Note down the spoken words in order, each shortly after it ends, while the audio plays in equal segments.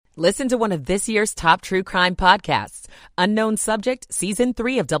Listen to one of this year's top true crime podcasts. Unknown Subject, Season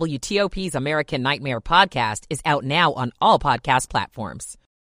 3 of WTOP's American Nightmare podcast is out now on all podcast platforms.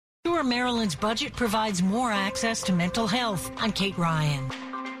 Your Maryland's budget provides more access to mental health. I'm Kate Ryan.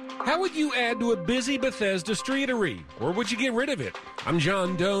 How would you add to a busy Bethesda streetery? Or would you get rid of it? I'm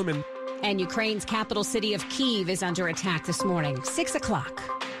John Doman. And Ukraine's capital city of Kyiv is under attack this morning, 6 o'clock.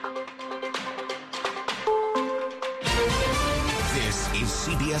 This is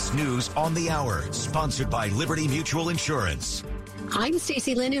CBS News on the Hour, sponsored by Liberty Mutual Insurance. I'm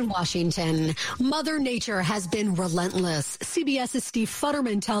Stacey Lynn in Washington. Mother Nature has been relentless. CBS's Steve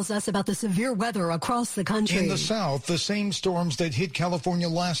Futterman tells us about the severe weather across the country. In the South, the same storms that hit California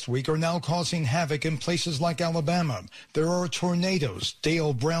last week are now causing havoc in places like Alabama. There are tornadoes.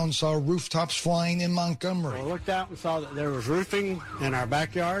 Dale Brown saw rooftops flying in Montgomery. I looked out and saw that there was roofing in our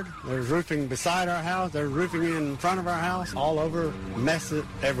backyard. There was roofing beside our house. There was roofing in front of our house. All over, mess it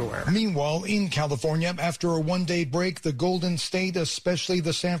everywhere. Meanwhile, in California, after a one-day break, the Golden State, especially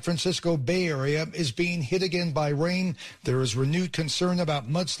the San Francisco Bay Area, is being hit again by rain. There is renewed concern about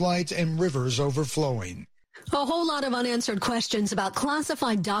mudslides and rivers overflowing. A whole lot of unanswered questions about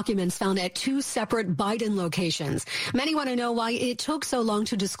classified documents found at two separate Biden locations. Many want to know why it took so long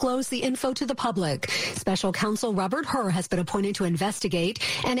to disclose the info to the public. Special counsel Robert Hur has been appointed to investigate,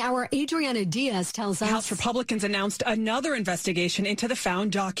 and our Adriana Diaz tells us House Republicans announced another investigation into the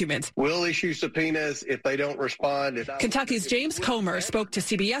found documents. We'll issue subpoenas if they don't respond. Kentucky's James Comer spoke to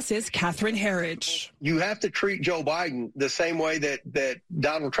CBS's Catherine Herridge. You have to treat Joe Biden the same way that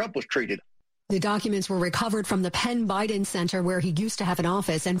Donald Trump was treated. The documents were recovered from the Penn Biden Center where he used to have an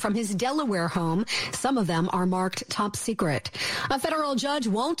office and from his Delaware home. Some of them are marked top secret. A federal judge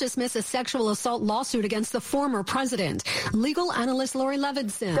won't dismiss a sexual assault lawsuit against the former president. Legal analyst Lori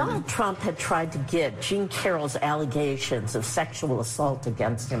Levinson. Donald Trump had tried to get Jean Carroll's allegations of sexual assault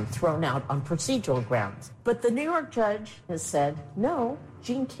against him thrown out on procedural grounds. But the New York judge has said, no,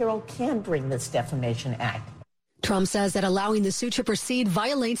 Jean Carroll can bring this defamation act. Trump says that allowing the suit to proceed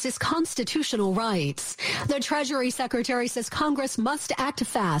violates his constitutional rights. The Treasury Secretary says Congress must act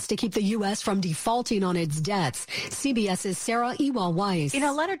fast to keep the U.S. from defaulting on its debts. CBS's Sarah Ewald-Weiss. In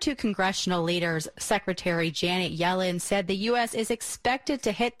a letter to congressional leaders, Secretary Janet Yellen said the U.S. is expected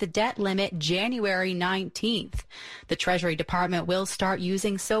to hit the debt limit January 19th. The Treasury Department will start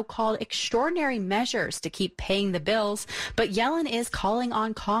using so-called extraordinary measures to keep paying the bills, but Yellen is calling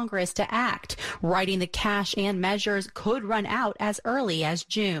on Congress to act, writing the cash and measures could run out as early as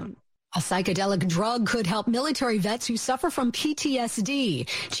June. A psychedelic drug could help military vets who suffer from PTSD.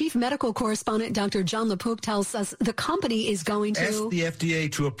 Chief Medical Correspondent Dr. John LaPook tells us the company is going to ask the FDA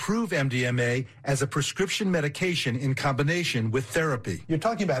to approve MDMA as a prescription medication in combination with therapy. You're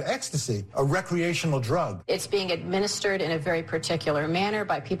talking about ecstasy, a recreational drug. It's being administered in a very particular manner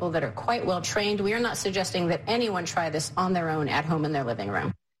by people that are quite well trained. We are not suggesting that anyone try this on their own at home in their living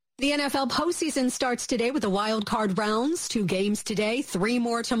room. The NFL postseason starts today with the wild card rounds. 2 games today, 3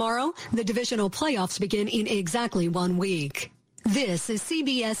 more tomorrow. The divisional playoffs begin in exactly 1 week. This is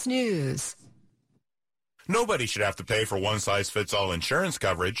CBS News. Nobody should have to pay for one-size-fits-all insurance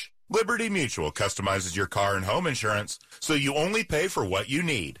coverage. Liberty Mutual customizes your car and home insurance, so you only pay for what you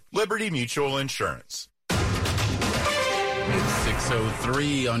need. Liberty Mutual Insurance. It's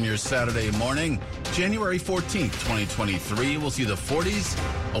 6:03 on your Saturday morning, January 14th, 2023. We'll see the 40s,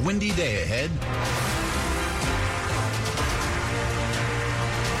 a windy day ahead.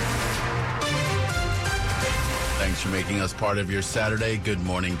 Thanks for making us part of your Saturday. Good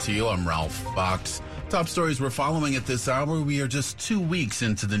morning to you. I'm Ralph Fox. Top stories we're following at this hour. We are just 2 weeks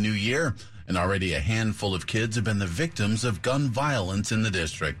into the new year, and already a handful of kids have been the victims of gun violence in the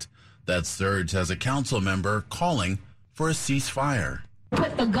district. That surge has a council member calling for a ceasefire.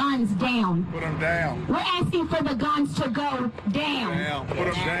 Put the guns down. Put them down. We're asking for the guns to go down.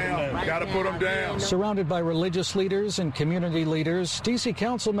 Put them down. Right. Gotta put them down. Surrounded by religious leaders and community leaders, D.C.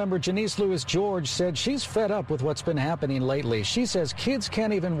 Council member Janice Lewis George said she's fed up with what's been happening lately. She says kids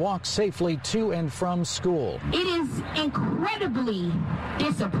can't even walk safely to and from school. It is incredibly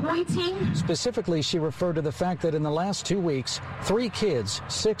disappointing. Specifically, she referred to the fact that in the last 2 weeks, 3 kids,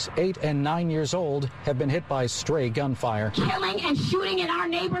 6, 8, and 9 years old, have been hit by stray gunfire. Killing and shooting in our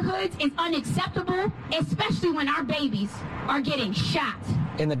neighborhoods is unacceptable, especially when our babies are getting shot.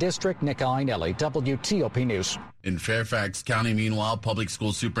 In the district, Nick Iannelli, WTOP News. In Fairfax County, meanwhile, Public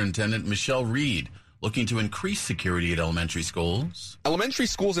School Superintendent Michelle Reed looking to increase security at elementary schools. Elementary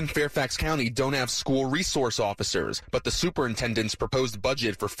schools in Fairfax County don't have school resource officers, but the superintendent's proposed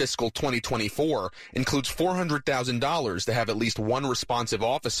budget for fiscal 2024 includes $400,000 to have at least one responsive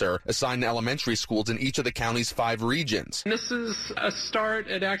officer assigned to elementary schools in each of the county's 5 regions. This is a start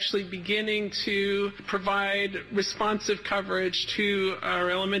at actually beginning to provide responsive coverage to our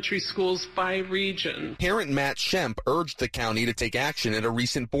elementary schools by region. Parent Matt Shemp urged the county to take action at a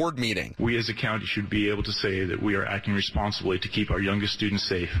recent board meeting. We as a county should be able to say that we are acting responsibly to keep our youngest students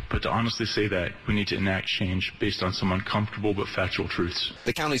safe, but to honestly say that, we need to enact change based on some uncomfortable but factual truths.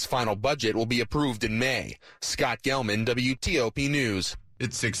 The county's final budget will be approved in May. Scott Gelman, WTOP News.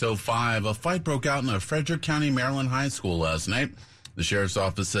 It's 6:05. A fight broke out in a Frederick County, Maryland high school last night. The sheriff's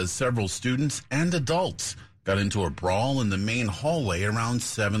office says several students and adults got into a brawl in the main hallway around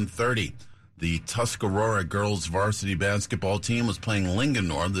 7:30. The Tuscarora girls varsity basketball team was playing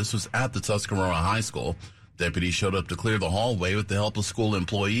Linganore. This was at the Tuscarora High School. Deputies showed up to clear the hallway with the help of school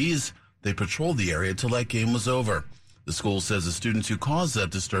employees. They patrolled the area till that game was over. The school says the students who caused that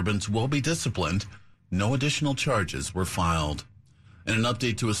disturbance will be disciplined. No additional charges were filed. And an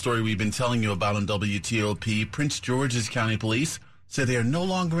update to a story we've been telling you about on WTOP, Prince George's County Police say they are no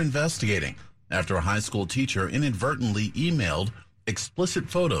longer investigating after a high school teacher inadvertently emailed explicit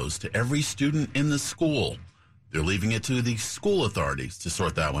photos to every student in the school. They're leaving it to the school authorities to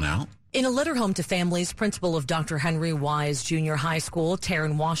sort that one out. In a letter home to families, principal of Dr. Henry Wise Junior High School,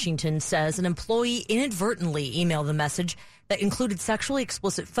 Taryn Washington, says an employee inadvertently emailed the message that included sexually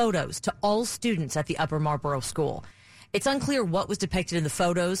explicit photos to all students at the Upper Marlboro School. It's unclear what was depicted in the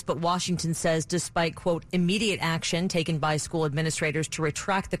photos, but Washington says despite, quote, immediate action taken by school administrators to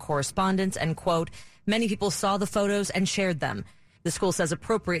retract the correspondence and, quote, many people saw the photos and shared them. The school says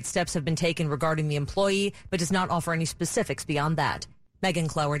appropriate steps have been taken regarding the employee, but does not offer any specifics beyond that. Megan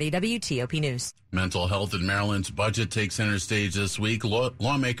Cloherty, WTOP News. Mental health in Maryland's budget takes center stage this week.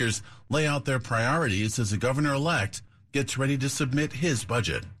 Lawmakers lay out their priorities as the governor-elect gets ready to submit his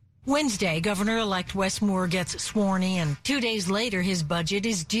budget. Wednesday, Governor-elect Wes Moore gets sworn in. 2 days later, his budget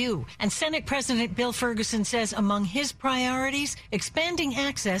is due. And Senate President Bill Ferguson says among his priorities, expanding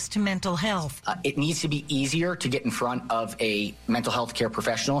access to mental health. It needs to be easier to get in front of a mental health care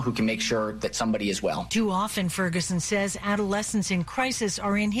professional who can make sure that somebody is well. Too often, Ferguson says, adolescents in crisis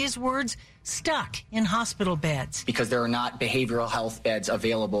are, in his words, stuck in hospital beds. Because there are not behavioral health beds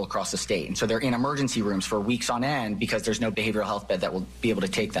available across the state. And so they're in emergency rooms for weeks on end because there's no behavioral health bed that will be able to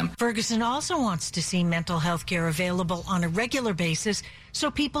take them. Ferguson also wants to see mental health care available on a regular basis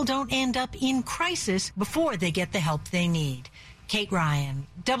so people don't end up in crisis before they get the help they need. Kate Ryan,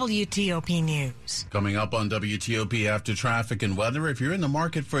 WTOP News. Coming up on WTOP after traffic and weather, if you're in the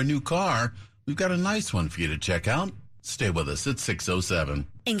market for a new car, we've got a nice one for you to check out. Stay with us. It's 6:07.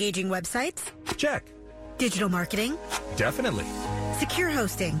 Engaging websites? Check. Digital marketing? Definitely. Secure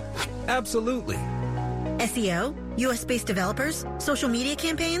hosting? Absolutely. SEO? US-based developers? Social media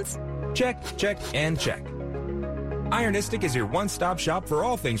campaigns? Check, check, and check. Ironistic is your one-stop shop for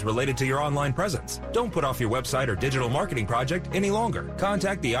all things related to your online presence. Don't put off your website or digital marketing project any longer.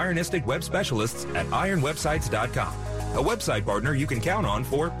 Contact the Ironistic web specialists at ironwebsites.com. A website partner you can count on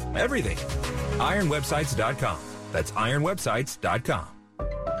for everything. ironwebsites.com. That's ironwebsites.com.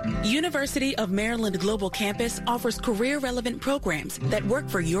 University of Maryland Global Campus offers career-relevant programs that work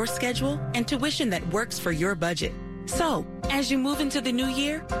for your schedule and tuition that works for your budget. So, as you move into the new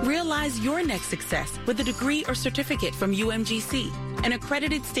year, realize your next success with a degree or certificate from UMGC, an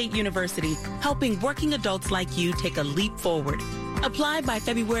accredited state university helping working adults like you take a leap forward. Apply by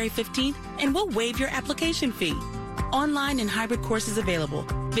February 15th and we'll waive your application fee. Online and hybrid courses available.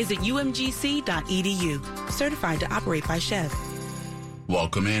 Visit umgc.edu. Certified to operate by Chev.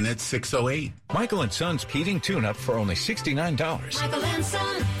 Welcome in at 6:08. Michael & Son's heating tune-up for only $69. Michael &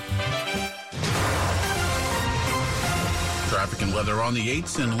 Son. Traffic and weather on the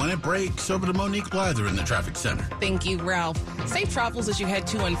 8s, and when it breaks, over to Monique Blyther in the traffic center. Thank you, Ralph. Safe travels as you head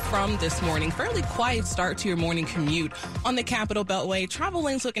to and from this morning. Fairly quiet start to your morning commute. On the Capitol Beltway, travel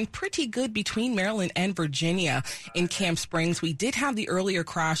lanes looking pretty good between Maryland and Virginia. In Camp Springs, we did have the earlier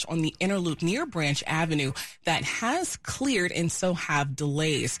crash on the inner loop near Branch Avenue that has cleared, and so have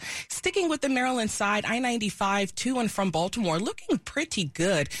delays. Sticking with the Maryland side, I-95 to and from Baltimore looking pretty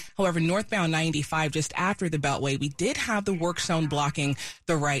good. However, northbound 95 just after the Beltway, we did have the work zone blocking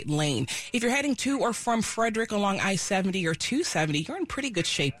the right lane. If you're heading to or from Frederick along I-70 or 270, you're in pretty good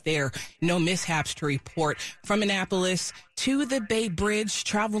shape there. No mishaps to report. From Annapolis to the Bay Bridge.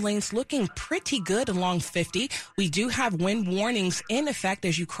 Travel lanes looking pretty good along 50. We do have wind warnings in effect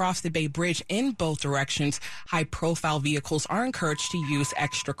as you cross the Bay Bridge in both directions. High-profile vehicles are encouraged to use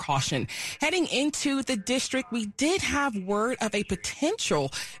extra caution. Heading into the district, we did have word of a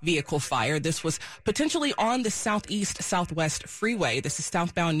potential vehicle fire. This was potentially on the southeast-southwest freeway. This is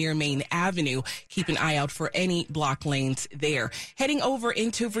southbound near Main Avenue. Keep an eye out for any block lanes there. Heading over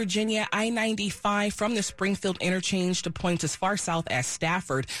into Virginia, I-95 from the Springfield interchange to points as far south as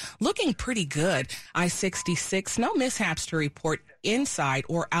Stafford. Looking pretty good. I-66, no mishaps to report inside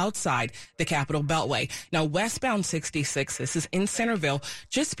or outside the Capitol Beltway. Now, westbound 66, this is in Centerville,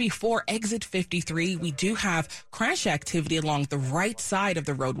 just before exit 53. We do have crash activity along the right side of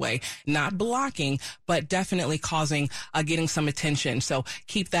the roadway, not blocking, but definitely causing, getting some attention. So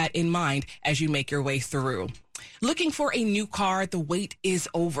keep that in mind as you make your way through. Looking for a new car? The wait is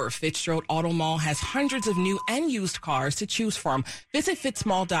over. Fitzgerald Auto Mall has hundreds of new and used cars to choose from. Visit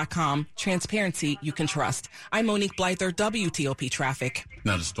fitzmall.com. Transparency you can trust. I'm Monique Blyther, WTOP Traffic.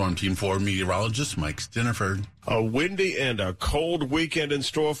 Now to Storm Team 4 meteorologist Mike Stiniford. A windy and a cold weekend in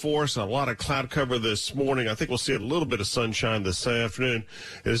store for us. A lot of cloud cover this morning. I think we'll see a little bit of sunshine this afternoon.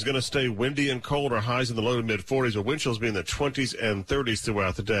 It is going to stay windy and cold. Our highs in the low to mid 40s, or wind chills be in the 20s and 30s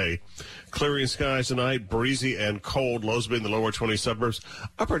throughout the day. Clearing skies tonight, breezy and cold. Lows will be in the lower 20 suburbs,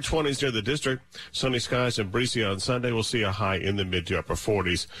 upper 20s near the district. Sunny skies and breezy on Sunday. We'll see a high in the mid to upper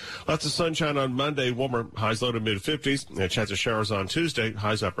 40s. Lots of sunshine on Monday. Warmer highs low to mid 50s. And a chance of showers on Tuesday.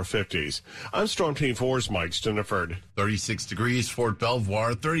 Highs upper 50s. I'm Storm Team 4's Mike Stiniford. 36 degrees, Fort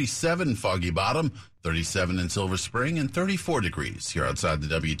Belvoir, 37 Foggy Bottom, 37 in Silver Spring, and 34 degrees here outside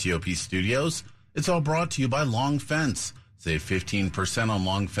the WTOP studios. It's all brought to you by Long Fence. Save 15% on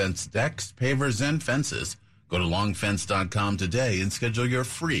Long Fence decks, pavers, and fences. Go to longfence.com today and schedule your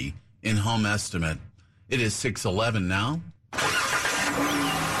free in-home estimate. It is 6:11 now.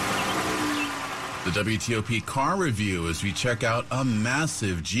 The WTOP car review as we check out a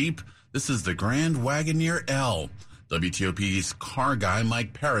massive Jeep. This is the Grand Wagoneer L. WTOP's car guy,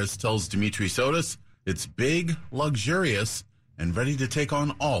 Mike Paris, tells Dimitri Sotis it's big, luxurious, and ready to take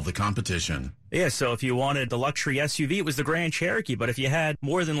on all the competition. Yeah, so if you wanted the luxury SUV, it was the Grand Cherokee. But if you had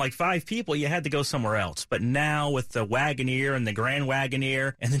more than like 5 people, you had to go somewhere else. But now with the Wagoneer and the Grand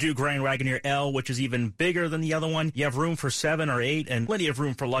Wagoneer and the new Grand Wagoneer L, which is even bigger than the other one, you have room for 7 or 8 and plenty of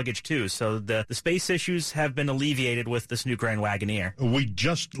room for luggage, too. So the space issues have been alleviated with this new Grand Wagoneer. We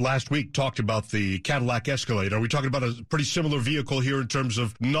just last week talked about the Cadillac Escalade. Are we talking about a pretty similar vehicle here in terms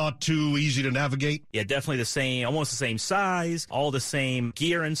of not too easy to navigate? Yeah, definitely the same, almost the same size, all the same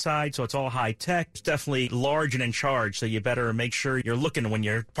gear inside, so it's all high tech. It's definitely large and in charge, so you better make sure you're looking when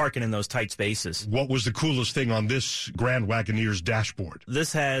you're parking in those tight spaces. What was the coolest thing on this Grand Wagoneer's dashboard?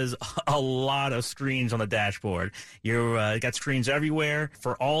 This has a lot of screens on the dashboard. You got screens everywhere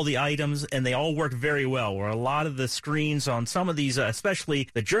for all the items, and they all work very well. Where a lot of the screens on some of these, especially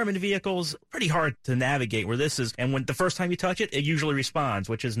the German vehicles, pretty hard to navigate. Where this is, and when the first time you touch it, it usually responds,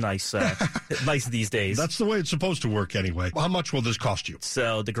 which is nice. Nice these days. That's the way it's supposed to work anyway. How much will this cost you?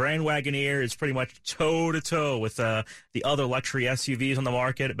 So the Grand Wagoneer is pretty much toe-to-toe with the other luxury SUVs on the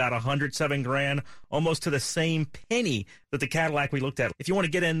market, about $107,000, almost to the same penny that the Cadillac we looked at. If you want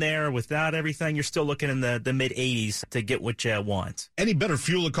to get in there without everything, you're still looking in the mid-80s to get what you want. Any better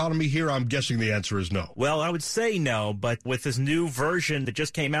fuel economy here? I'm guessing the answer is no. Well, I would say no, but with this new version that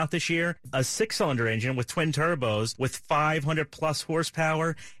just came out this year, a 6-cylinder engine with twin turbos with 500-plus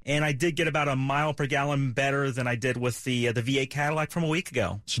horsepower, and I did get about a mile per gallon better than I did with the V8 Cadillac from a week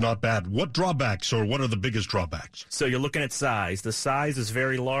ago. It's not bad. What drawbacks, or what are the biggest drawbacks? So you're looking at size. The size is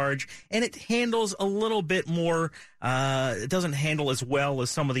very large, and it handles a little bit more. It doesn't handle as well as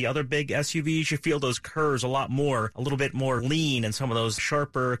some of the other big SUVs. You feel those curves a little bit more lean, and some of those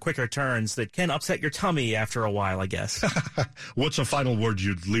sharper, quicker turns that can upset your tummy after a while, I guess. What's a final word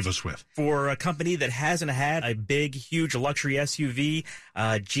you'd leave us with? For a company that hasn't had a big, huge luxury SUV,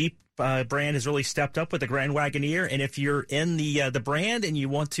 Jeep brand has really stepped up with the Grand Wagoneer, and if you're in the brand and you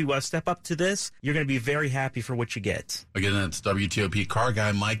want to step up to this, you're going to be very happy for what you get. Again, that's WTOP car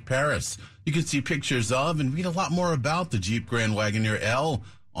guy Mike Paris. You can see pictures of and read a lot more about the Jeep Grand Wagoneer L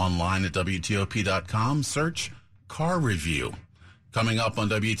online at WTOP.com. Search car review. Coming up on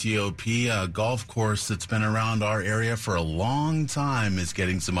WTOP, a golf course that's been around our area for a long time is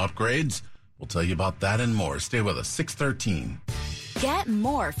getting some upgrades. We'll tell you about that and more. Stay with us, 6:13. Get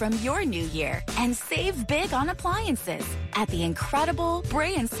more from your new year and save big on appliances at the incredible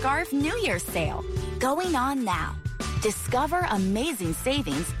Bray & Scarf New Year's sale going on now. Discover amazing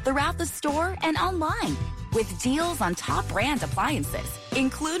savings throughout the store and online with deals on top brand appliances,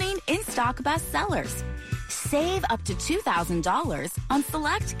 including in-stock bestsellers. Save up to $2,000 on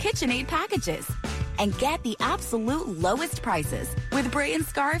select KitchenAid packages. And get the absolute lowest prices with Bray &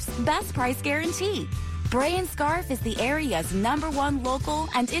 Scarf's Best Price Guarantee. Bray & Scarf is the area's #1 local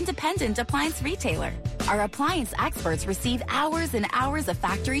and independent appliance retailer. Our appliance experts receive hours and hours of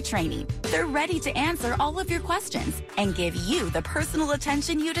factory training. They're ready to answer all of your questions and give you the personal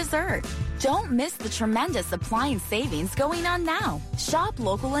attention you deserve. Don't miss the tremendous appliance savings going on now. Shop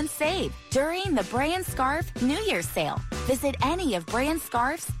local and save during the Bray & Scarf New Year's sale. Visit any of Bray &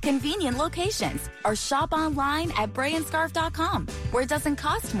 Scarf's convenient locations or shop online at brayandscarf.com, where it doesn't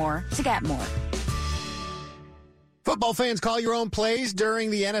cost more to get more. Football fans, call your own plays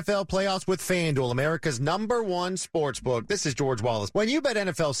during the NFL playoffs with FanDuel, America's #1 sportsbook. This is George Wallace. When you bet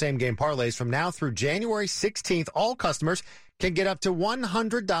NFL same-game parlays from now through January 16th, all customers can get up to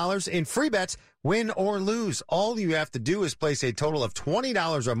 $100 in free bets, win or lose. All you have to do is place a total of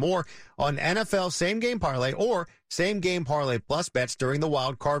 $20 or more on NFL same-game parlay or same-game parlay plus bets during the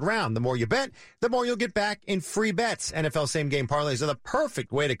wild card round. The more you bet, the more you'll get back in free bets. NFL same-game parlays are the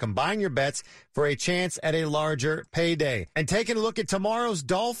perfect way to combine your bets for a chance at a larger payday. And taking a look at tomorrow's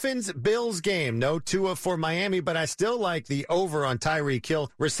Dolphins-Bills game. No Tua for Miami, but I still like the over on Tyreek Hill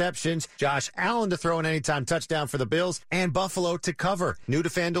receptions. Josh Allen to throw an anytime touchdown for the Bills, and Buffalo to cover. New to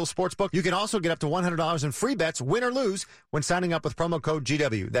FanDuel Sportsbook, you can also get up to $100 in free bets, win or lose, when signing up with promo code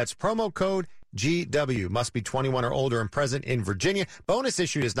GW. That's promo code GW. Must be 21 or older and present in Virginia. Bonus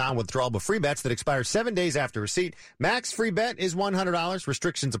issued as non-withdrawable free bets that expire 7 days after receipt. Max free bet is $100.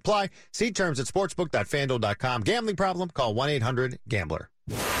 Restrictions apply. See terms at sportsbook.fanduel.com. Gambling problem? Call 1-800-GAMBLER.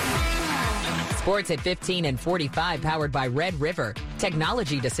 Sports at 15 and 45, powered by Red River.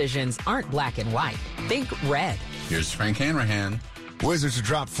 Technology decisions aren't black and white. Think red. Here's Frank Hanrahan. Wizards have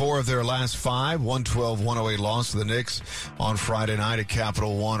dropped 4 of their last 5, 112-108 loss to the Knicks on Friday night at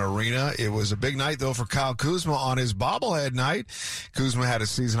Capital One Arena. It was a big night, though, for Kyle Kuzma on his bobblehead night. Kuzma had a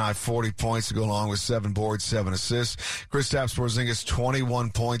season-high 40 points to go along with 7 boards, 7 assists. Kristaps Porzingis,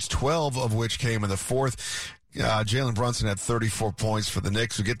 21 points, 12 of which came in the fourth. Jalen Brunson had 34 points for the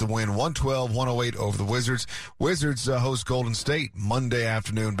Knicks, who get the win 112-108 over the Wizards. Wizards host Golden State Monday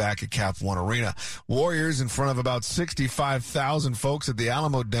afternoon back at Cap One Arena. Warriors, in front of about 65,000 folks at the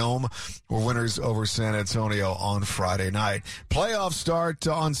Alamo Dome, were winners over San Antonio on Friday night. Playoffs start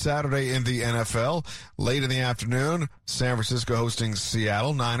on Saturday in the NFL. Late in the afternoon, San Francisco hosting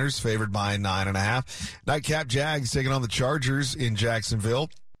Seattle. Niners favored by 9.5. Nightcap Jags taking on the Chargers in Jacksonville.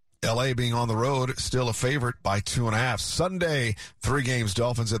 L.A. being on the road, still a favorite by 2.5. Sunday, 3 games,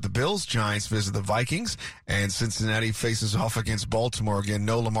 Dolphins at the Bills. Giants visit the Vikings. And Cincinnati faces off against Baltimore again.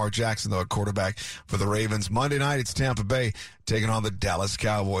 No Lamar Jackson, though, at quarterback for the Ravens. Monday night, it's Tampa Bay taking on the Dallas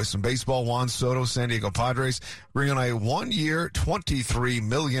Cowboys. Some baseball, Juan Soto, San Diego Padres, bring on a 1-year, $23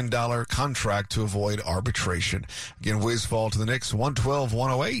 million contract to avoid arbitration. Again, Wiz fall to the Knicks,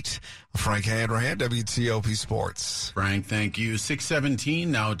 112-108. Frank Hanrahan, WTOP Sports. Frank, thank you. 6:17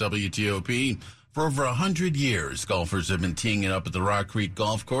 now, WTOP. For over 100 years, golfers have been teeing it up at the Rock Creek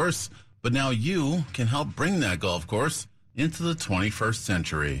Golf Course, but now you can help bring that golf course into the 21st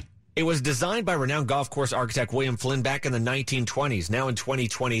century. It was designed by renowned golf course architect William Flynn back in the 1920s. Now in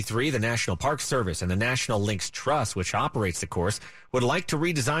 2023, the National Park Service and the National Links Trust, which operates the course, would like to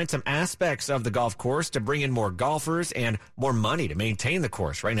redesign some aspects of the golf course to bring in more golfers and more money to maintain the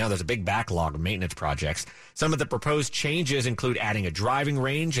course. Right now, there's a big backlog of maintenance projects. Some of the proposed changes include adding a driving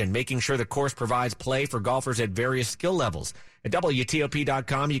range and making sure the course provides play for golfers at various skill levels. At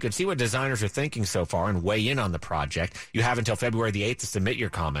WTOP.com, you can see what designers are thinking so far and weigh in on the project. You have until February the 8th to submit your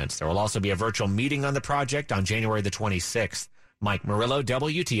comments. There will also be a virtual meeting on the project on January the 26th. Mike Murillo,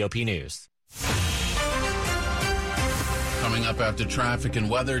 WTOP News. Coming up after traffic and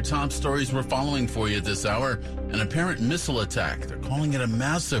weather, top stories we're following for you this hour. An apparent missile attack, they're calling it a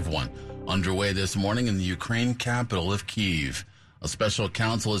massive one, underway this morning in the Ukraine capital of Kyiv. A special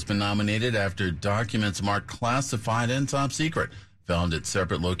counsel has been nominated after documents marked classified and top secret found at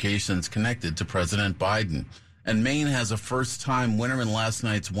separate locations connected to President Biden. And Maine has a first-time winner in last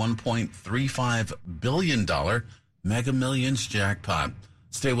night's $1.35 billion Mega Millions jackpot.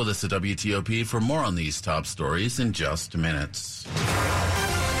 Stay with us at WTOP for more on these top stories in just minutes.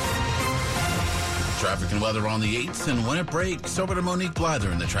 Traffic and weather on the 8s, and when it breaks, over to Monique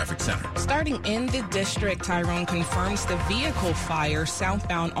Blyther in the traffic center. Starting in the district, Tyrone confirms the vehicle fire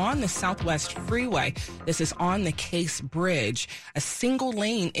southbound on the Southwest Freeway. This is on the Case Bridge. A single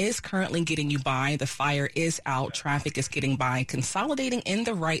lane is currently getting you by. The fire is out. Traffic is getting by, consolidating in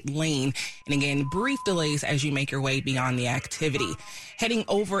the right lane. And again, brief delays as you make your way beyond the activity. Heading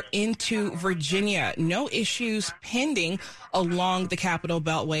over into Virginia, no issues pending along the Capitol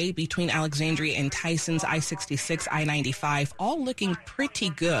Beltway between Alexandria and Titus Tysons, I-66, I-95, all looking pretty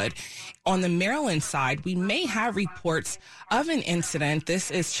good. On the Maryland side, we may have reports of an incident.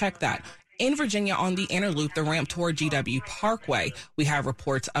 This is, check that. In Virginia, on the inner loop, the ramp toward GW Parkway, we have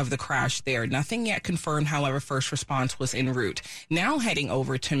reports of the crash there. Nothing yet confirmed. However, first response was en route. Now heading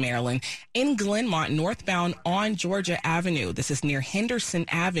over to Maryland, in Glenmont, northbound on Georgia Avenue. This is near Henderson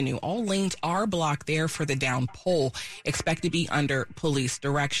Avenue. All lanes are blocked there for the down pole. Expect to be under police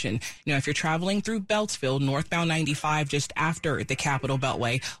direction. Now, if you're traveling through Beltsville, northbound 95, just after the Capitol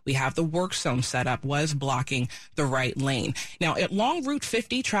Beltway, we have the work zone set up, was blocking the right lane. Now, along Route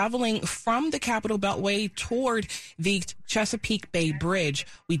 50, traveling from the Capitol Beltway toward the Chesapeake Bay Bridge,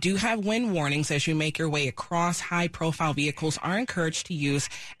 we do have wind warnings as you make your way across. High-profile vehicles are encouraged to use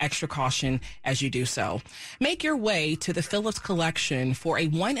extra caution as you do so. Make your way to the Phillips Collection for a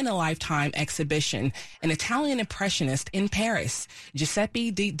one-in-a-lifetime exhibition. An Italian impressionist in Paris,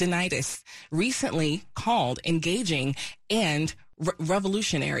 Giuseppe De Donatis, recently called engaging and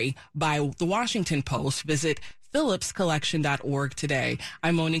revolutionary by the Washington Post. Visit phillipscollection.org today.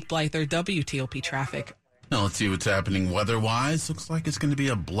 I'm Monique Blyther, WTOP Traffic. Now let's see what's happening weather-wise. Looks like it's going to be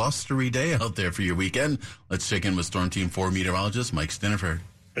a blustery day out there for your weekend. Let's check in with Storm Team 4 meteorologist Mike Stiniford.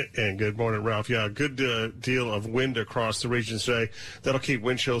 And good morning, Ralph. Yeah, a good deal of wind across the region today. That'll keep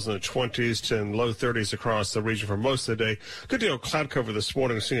wind chills in the 20s and low 30s across the region for most of the day. Good deal of cloud cover this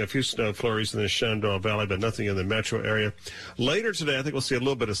morning. Seeing a few snow flurries in the Shenandoah Valley, but nothing in the metro area. Later today, I think we'll see a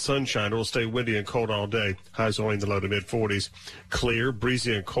little bit of sunshine. It will stay windy and cold all day. Highs only in the low to mid 40s. Clear,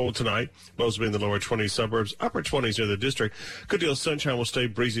 breezy, and cold tonight. Lows will be in the lower 20 suburbs, upper 20s near the district. Good deal of sunshine will stay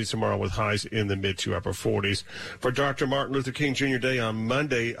breezy tomorrow with highs in the mid to upper 40s. For Dr. Martin Luther King Jr. Day on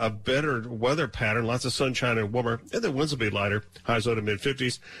Monday, a better weather pattern, lots of sunshine and warmer, and the winds will be lighter, highs low to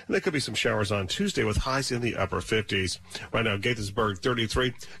mid-50s, and there could be some showers on Tuesday with highs in the upper 50s. Right now, Gaithersburg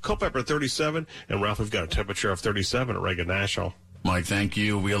 33, Culpeper 37, and Ralph, we've got a temperature of 37 at Reagan National. Mike, thank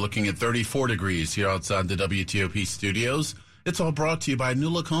you. We are looking at 34 degrees here outside the WTOP studios. It's all brought to you by New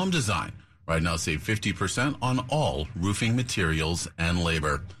Look Home Design. Right now, save 50% on all roofing materials and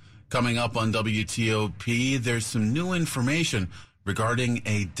labor. Coming up on WTOP, there's some new information regarding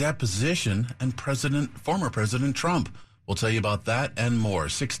a deposition and former President Trump. We'll tell you about that and more.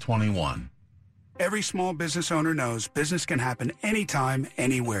 621. Every small business owner knows business can happen anytime,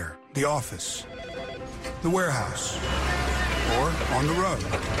 anywhere. The office, the warehouse, or on the road.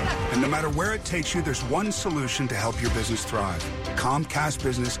 And no matter where it takes you, there's one solution to help your business thrive. Comcast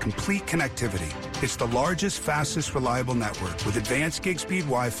Business Complete Connectivity. It's the largest, fastest, reliable network with advanced gig speed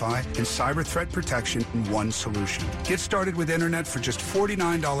Wi-Fi and cyber threat protection in one solution. Get started with internet for just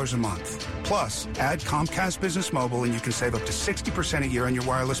 $49 a month. Plus, add Comcast Business Mobile and you can save up to 60% a year on your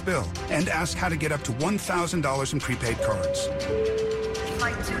wireless bill. And ask how to get up to $1,000 in prepaid cards.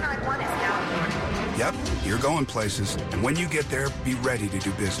 Flight 291 is now. Yep, you're going places. And when you get there, be ready to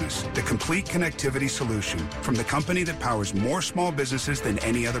do business. The complete connectivity solution from the company that powers more small businesses than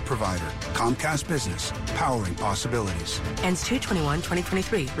any other provider. Comcast Business, powering possibilities. Ends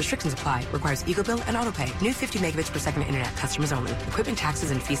 2/21/2023. Restrictions apply. Requires EcoBill and AutoPay. New 50 megabits per second internet. Customers only. Equipment taxes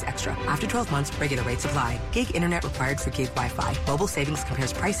and fees extra. After 12 months, regular rates apply. Gig internet required for gig Wi-Fi. Mobile Savings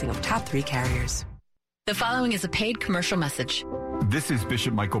compares pricing of top 3 carriers. The following is a paid commercial message. This is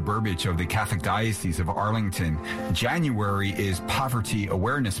Bishop Michael Burbidge of the Catholic Diocese of Arlington. January is Poverty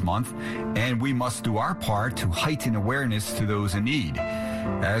Awareness Month, and we must do our part to heighten awareness to those in need.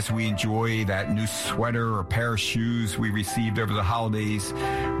 As we enjoy that new sweater or pair of shoes we received over the holidays,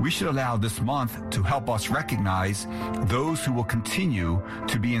 we should allow this month to help us recognize those who will continue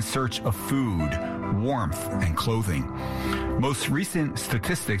to be in search of food, warmth, and clothing. Most recent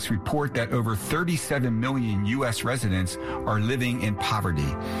statistics report that over 37 million U.S. residents are living in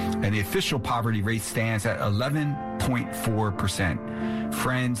poverty, and the official poverty rate stands at 11.4%.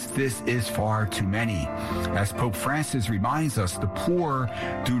 Friends, this is far too many. As Pope Francis reminds us, the poor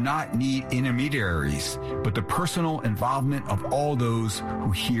do not need intermediaries, but the personal involvement of all those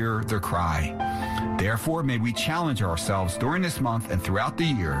who hear their cry. Therefore, may we challenge ourselves during this month and throughout the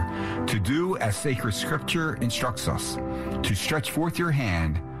year to do as sacred scripture instructs us, to stretch forth your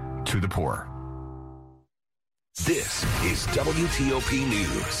hand to the poor. This is WTOP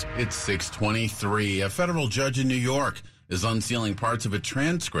News. It's 6:23. A federal judge in New York is unsealing parts of a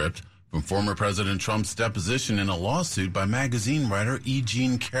transcript from former President Trump's deposition in a lawsuit by magazine writer E.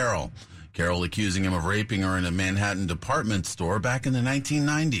 Jean Carroll. Carroll accusing him of raping her in a Manhattan department store back in the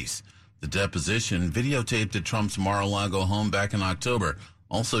 1990s. The deposition, videotaped at Trump's Mar-a-Lago home back in October,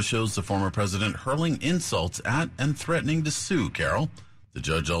 also shows the former president hurling insults at and threatening to sue Carroll. The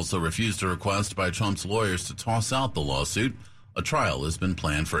judge also refused a request by Trump's lawyers to toss out the lawsuit. A trial has been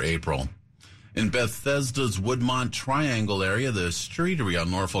planned for April. In Bethesda's Woodmont Triangle area, the streetery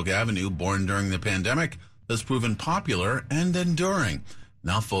on Norfolk Avenue, born during the pandemic, has proven popular and enduring.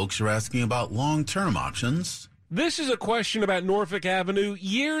 Now folks are asking about long-term options. This is a question about Norfolk Avenue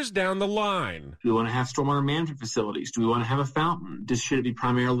years down the line. Do we want to have stormwater management facilities? Do we want to have a fountain? Should it be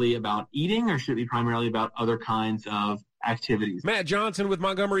primarily about eating, or should it be primarily about other kinds of activities? Matt Johnson with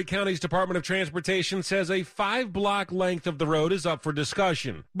Montgomery County's Department of Transportation says a 5-block length of the road is up for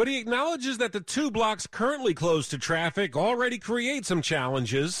discussion. But he acknowledges that the 2 blocks currently closed to traffic already create some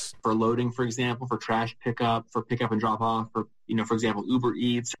challenges. For loading, for example, for trash pickup, for pickup and drop off, for example, Uber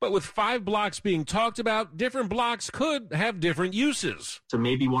Eats. But with 5 blocks being talked about, different blocks could have different uses. So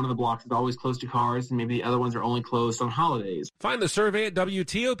maybe one of the blocks is always closed to cars, and maybe the other ones are only closed on holidays. Find the survey at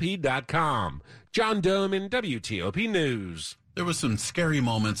WTOP.com. John Doman, WTOP News. There were some scary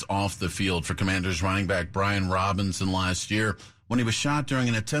moments off the field for Commanders running back Brian Robinson last year when he was shot during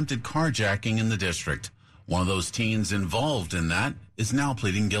an attempted carjacking in the district. One of those teens involved in that is now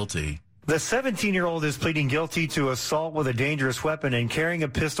pleading guilty. The 17-year-old is pleading guilty to assault with a dangerous weapon and carrying a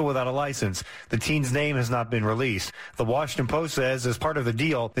pistol without a license. The teen's name has not been released. The Washington Post says, as part of the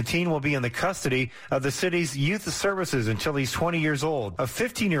deal, the teen will be in the custody of the city's youth services until he's 20 years old. A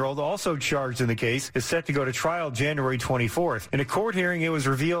 15-year-old also charged in the case is set to go to trial January 24th. In a court hearing, it was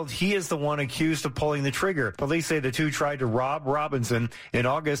revealed he is the one accused of pulling the trigger. Police say the two tried to rob Robinson in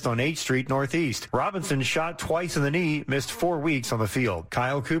August on 8th Street Northeast. Robinson, shot twice in the knee, missed 4 weeks on the field.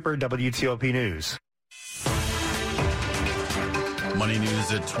 Kyle Cooper, WTOP News. Money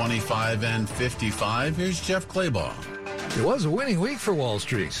News at 25 and 55. Here's Jeff Claybaugh. It was a winning week for Wall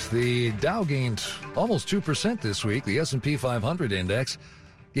Street. The Dow gained almost 2% this week. The S&P 500 index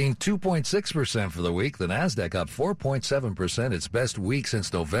gained 2.6% for the week. The Nasdaq up 4.7%, its best week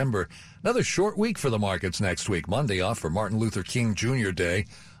since November. Another short week for the markets next week. Monday off for Martin Luther King Jr. Day.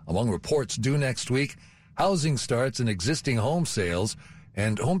 Among reports due next week, housing starts and existing home sales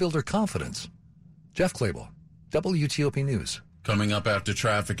and homebuilder confidence. Jeff Claybaugh, WTOP News. Coming up after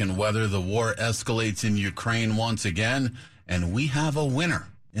traffic and weather, the war escalates in Ukraine once again, and we have a winner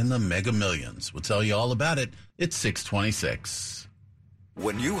in the Mega Millions. We'll tell you all about it. It's 6:26.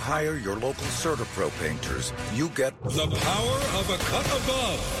 When you hire your local CertaPro painters, you get the power of a cut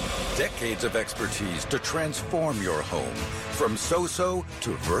above. Decades of expertise to transform your home from so-so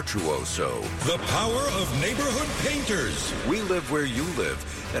to virtuoso. The power of neighborhood painters. We live where you live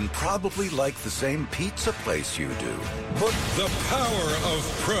and probably like the same pizza place you do. Put the power of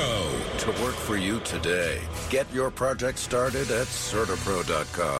pro to work for you today. Get your project started at CertaPro.com.